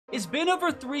It's been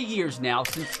over 3 years now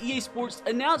since EA Sports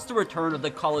announced the return of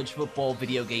the college football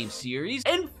video game series,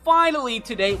 and finally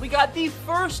today we got the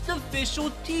first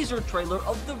official teaser trailer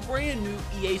of the brand new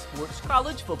EA Sports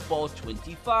College Football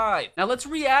 25. Now let's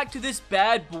react to this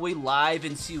bad boy live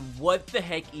and see what the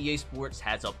heck EA Sports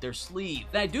has up their sleeve.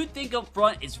 And I do think up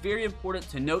front it's very important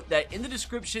to note that in the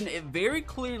description it very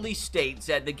clearly states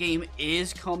that the game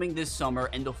is coming this summer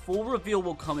and the full reveal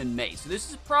will come in May. So this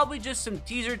is probably just some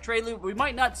teaser trailer. We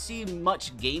might not see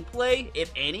much gameplay,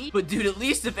 if any, but dude, at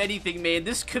least if anything, man,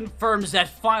 this confirms that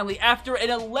finally, after an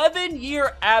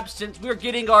 11-year absence, we're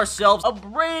getting ourselves a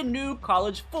brand new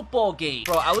college football game.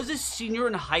 Bro, I was a senior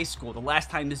in high school the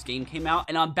last time this game came out,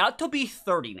 and I'm about to be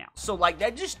 30 now. So, like,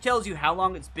 that just tells you how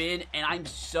long it's been, and I'm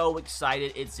so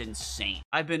excited. It's insane.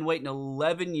 I've been waiting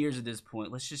 11 years at this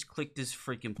point. Let's just click this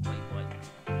freaking play button.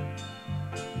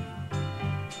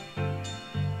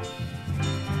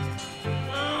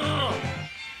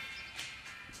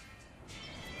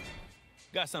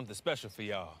 Got something special for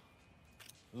y'all.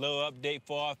 A little update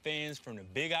for our fans from the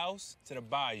Big House to the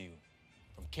Bayou,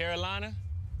 from Carolina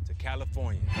to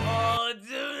California. Oh,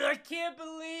 dude, I can't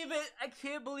believe it. I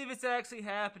can't believe it's actually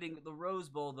happening. The Rose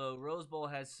Bowl, though. Rose Bowl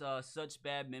has such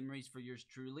bad memories for yours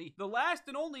truly. The last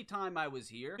and only time I was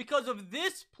here, because of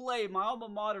this play, my alma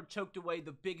mater choked away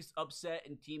the biggest upset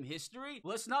in team history.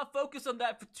 Let's not focus on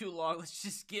that for too long. Let's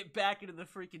just get back into the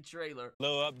freaking trailer.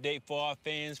 Little update for our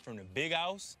fans from the Big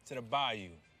House to the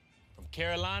Bayou, from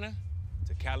Carolina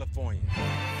to California.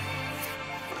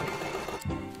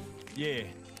 Yeah,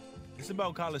 it's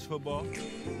about college football.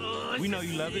 Oh, we know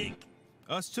you love it.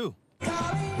 Us too. The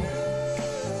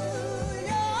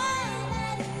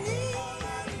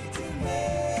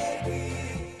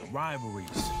rivalries,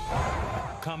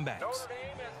 comebacks,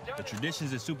 the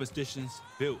traditions and superstitions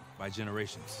built by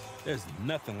generations. There's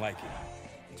nothing like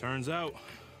it. Turns out,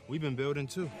 we've been building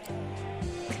too.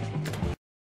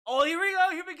 Oh, here we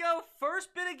go, here we go.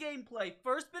 First bit of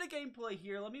gameplay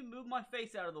here. Let me move my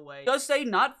face out of the way. It does say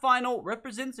not final,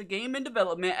 represents a game in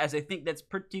development, as I think that's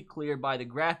pretty clear by the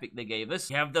graphic they gave us.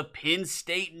 You have the Penn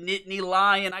State Nittany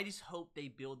Lion. I just hope they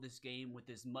build this game with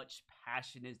as much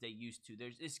passion as they used to.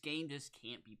 This game just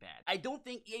can't be bad. I don't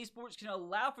think EA Sports can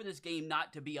allow for this game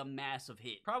not to be a massive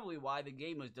hit. Probably why the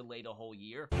game was delayed a whole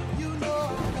year.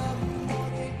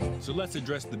 So let's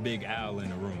address the big owl in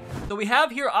the room. So we have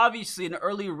here obviously an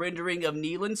early rendering of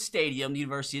Neyland Stadium,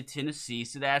 University of Tennessee,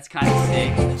 so that's kind of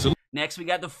sick. Next, we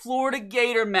got the Florida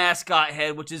Gator mascot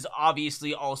head, which is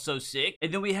obviously also sick.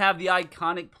 And then we have the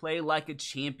iconic play like a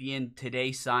champion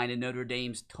today sign in Notre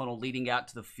Dame's tunnel leading out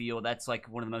to the field. That's like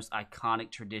one of the most iconic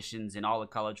traditions in all of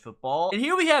college football. And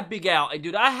here we have Big Al. And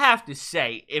dude, I have to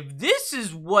say, if this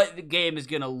is what the game is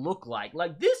going to look like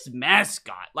this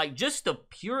mascot, like just the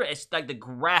purest, like the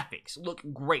graphics look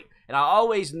great. And I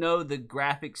always know the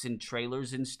graphics and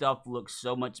trailers and stuff look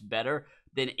so much better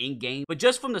than in-game, but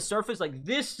just from the surface, like,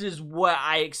 this is what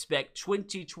I expect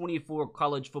 2024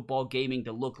 college football gaming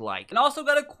to look like. And also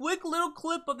got a quick little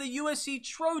clip of the USC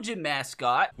Trojan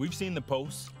mascot. We've seen the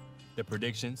posts, the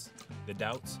predictions, the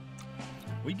doubts.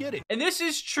 We get it. And this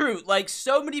is true. Like,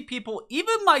 so many people,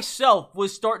 even myself,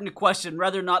 was starting to question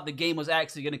whether or not the game was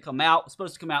actually going to come out. It was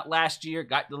supposed to come out last year,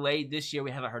 got delayed this year. We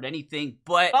haven't heard anything.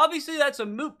 But obviously, that's a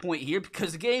moot point here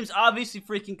because the game's obviously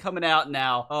freaking coming out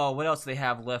now. Oh, what else do they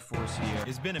have left for us here?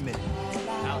 It's been a minute.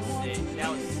 That was sick.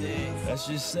 That was sick. Let's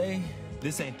just say,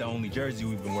 this ain't the only jersey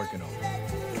we've been working on.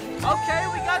 Okay,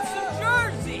 we got some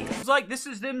jerseys. It's like this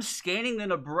is them scanning the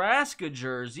Nebraska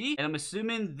jersey, and I'm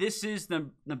assuming this is the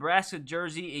Nebraska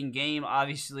jersey in game.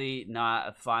 Obviously, not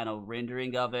a final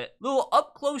rendering of it. Little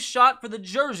up close shot for the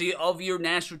jersey of your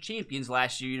national champions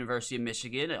last year, University of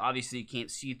Michigan. Obviously, you can't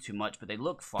see too much, but they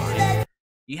look fine.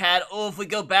 You had, oh, if we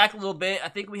go back a little bit, I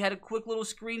think we had a quick little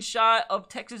screenshot of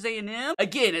Texas A&M.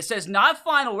 Again, it says not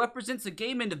final, represents a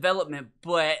game in development,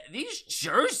 but these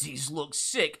jerseys look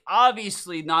sick.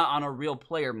 Obviously not on a real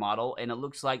player model, and it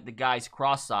looks like the guy's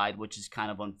cross-eyed, which is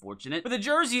kind of unfortunate. But the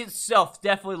jersey itself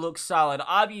definitely looks solid.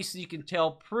 Obviously, you can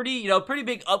tell pretty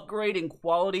big upgrade in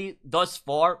quality thus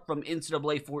far from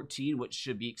NCAA 14, which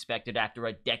should be expected after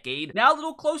a decade. Now, a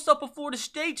little close-up of Florida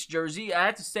State's jersey. I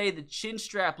have to say the chin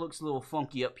strap looks a little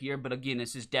funky up here, but again,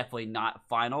 this is definitely not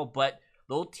final, but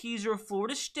little teaser of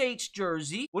Florida State's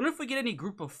jersey. Wonder if we get any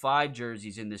group of 5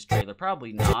 jerseys in this trailer.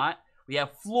 Probably not. We have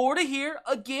Florida here.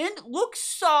 Again, looks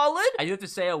solid. I do have to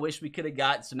say, I wish we could have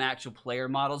got some actual player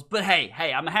models, but hey,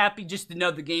 I'm happy just to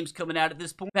know the game's coming out at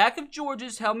this point. Back of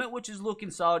Georgia's helmet, which is looking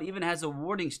solid, even has a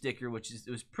warning sticker, which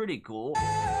was pretty cool. Is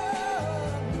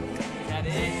that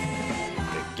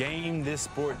it? The game this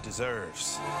sport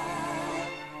deserves.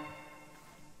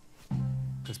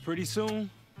 Because pretty soon,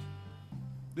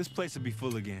 this place will be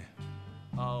full again.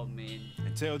 Oh, man.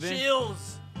 Until then,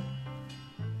 Chills.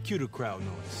 cue the crowd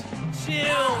noise.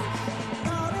 Chills.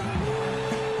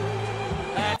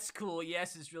 That's cool.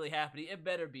 Yes, it's really happening. It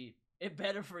better be. It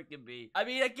better freaking be. I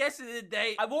mean, I guess at the end of the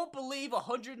day, I won't believe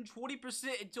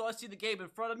 120% until I see the game in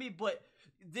front of me, but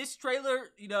this trailer,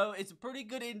 you know, it's a pretty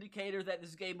good indicator that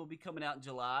this game will be coming out in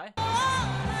July.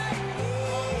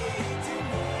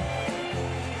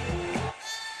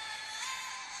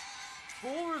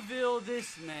 Full reveal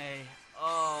this May.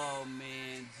 Oh,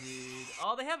 man, dude.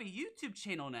 Oh, they have a YouTube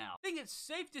channel now. I think it's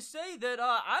safe to say that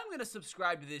I'm going to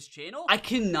subscribe to this channel. I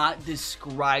cannot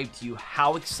describe to you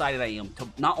how excited I am to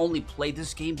not only play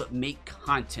this game, but make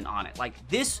content on it. Like,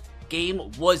 this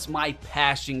game was my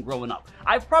passion growing up.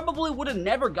 I probably would have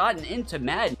never gotten into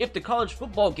Madden if the college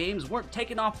football games weren't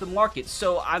taken off the market.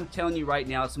 So I'm telling you right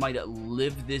now, somebody that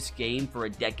lived this game for a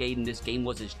decade and this game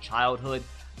was his childhood,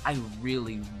 I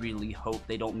really, really hope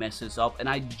they don't mess this up, and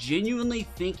I genuinely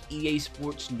think EA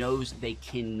Sports knows they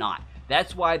cannot.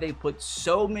 That's why they put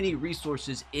so many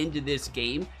resources into this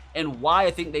game, and why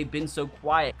I think they've been so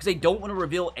quiet, because they don't want to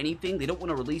reveal anything. They don't want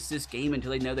to release this game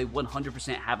until they know they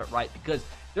 100% have it right, because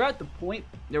they're at the point,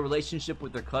 their relationship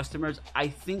with their customers, I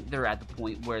think they're at the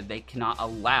point where they cannot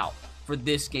allow for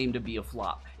this game to be a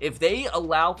flop. If they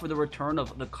allow for the return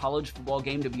of the college football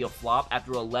game to be a flop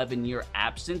after an 11-year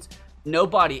absence,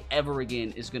 nobody ever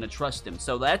again is going to trust them.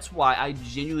 So that's why I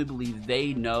genuinely believe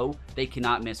they know they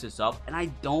cannot mess this up, and I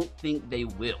don't think they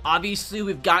will. Obviously,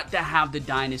 we've got to have the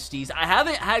dynasties. I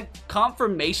haven't had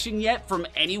confirmation yet from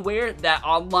anywhere that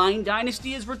Online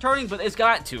Dynasty is returning, but it's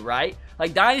got to, right?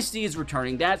 Like, Dynasty is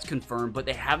returning, that's confirmed, but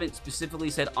they haven't specifically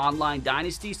said Online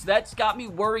Dynasty, so that's got me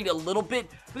worried a little bit,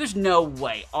 but there's no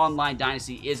way Online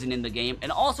Dynasty isn't in the game.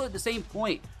 And also at the same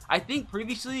point, I think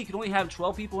previously you could only have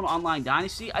 12 people in Online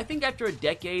Dynasty. I think after a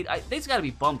decade, they've got to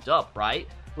be bumped up, right?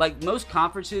 Like, most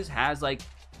conferences has like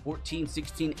 14,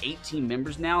 16, 18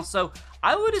 members now. So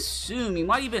I would assume you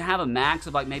might even have a max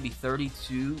of like maybe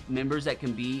 32 members that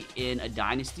can be in a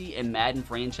Dynasty. And Madden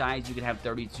franchise, you could have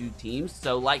 32 teams.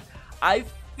 So like, I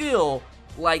feel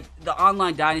like the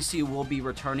Online Dynasty will be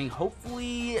returning,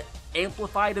 hopefully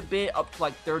amplified a bit, up to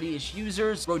like 30-ish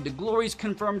users. Road to Glory is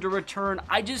confirmed to return.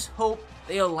 I just hope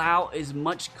they allow as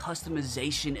much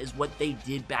customization as what they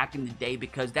did back in the day,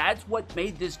 because that's what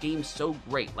made this game so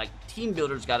great. Like, team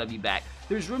builders got to be back.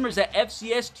 There's rumors that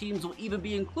FCS teams will even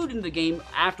be included in the game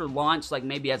after launch, like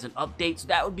maybe as an update, so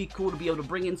that would be cool to be able to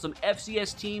bring in some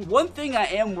FCS teams. One thing I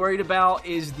am worried about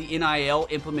is the NIL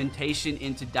implementation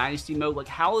into Dynasty mode. Like,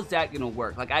 how is that going to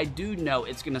work? Like, I do know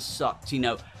it's going to suck. You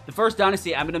know, the first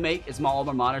Dynasty I'm going to make is my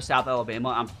alma mater, South Alabama.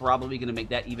 I'm probably going to make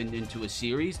that even into a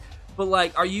series. But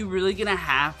like, are you really gonna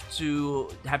have to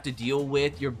deal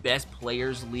with your best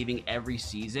players leaving every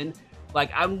season?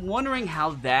 Like, I'm wondering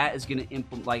how that is gonna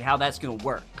how that's gonna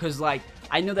work. Cause like,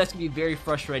 I know that's gonna be very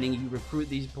frustrating. You recruit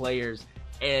these players,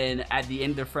 and at the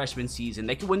end of their freshman season,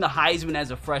 they could win the Heisman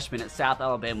as a freshman at South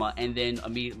Alabama, and then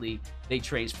immediately they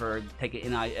transfer, take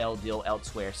an NIL deal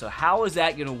elsewhere. So how is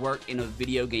that gonna work in a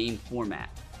video game format?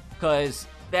 Cause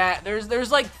that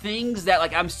there's like things that,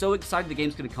 like, I'm so excited the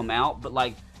game's gonna come out, but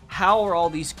like, how are all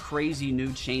these crazy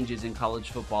new changes in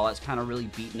college football that's kind of really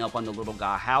beating up on the little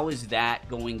guy? How is that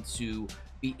going to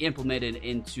be implemented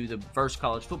into the first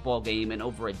college football game in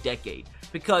over a decade?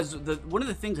 Because one of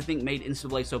the things I think made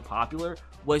NCAA so popular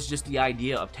was just the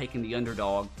idea of taking the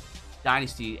underdog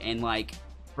dynasty and like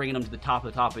bringing them to the top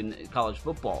of the top in college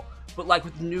football. But like,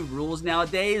 with the new rules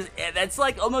nowadays, that's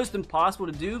like almost impossible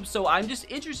to do. So I'm just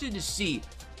interested to see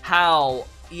how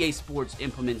EA Sports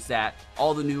implements that,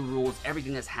 all the new rules,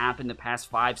 everything that's happened the past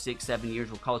 5, 6, 7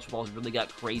 years where college football has really got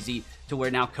crazy to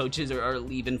where now coaches are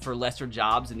leaving for lesser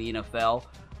jobs in the NFL.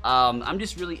 I'm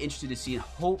just really interested to see, and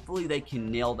hopefully they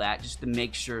can nail that just to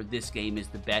make sure this game is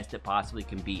the best it possibly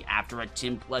can be after a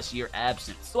 10+ year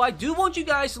absence. So I do want you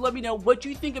guys to let me know what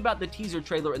you think about the teaser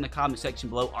trailer in the comment section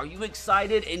below. Are you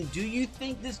excited, and do you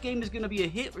think this game is going to be a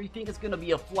hit, or you think it's going to be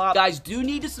a flop? Guys, do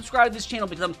need to subscribe to this channel,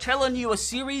 because I'm telling you, a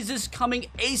series is coming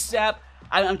ASAP.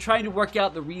 I'm trying to work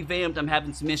out the revamped. I'm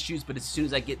having some issues, but as soon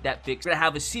as I get that fixed, I'm going to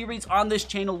have a series on this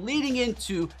channel leading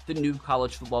into the new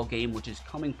college football game, which is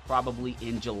coming probably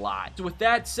in July. So with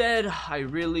that said, I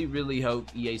really, really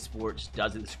hope EA Sports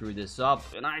doesn't screw this up,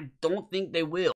 and I don't think they will.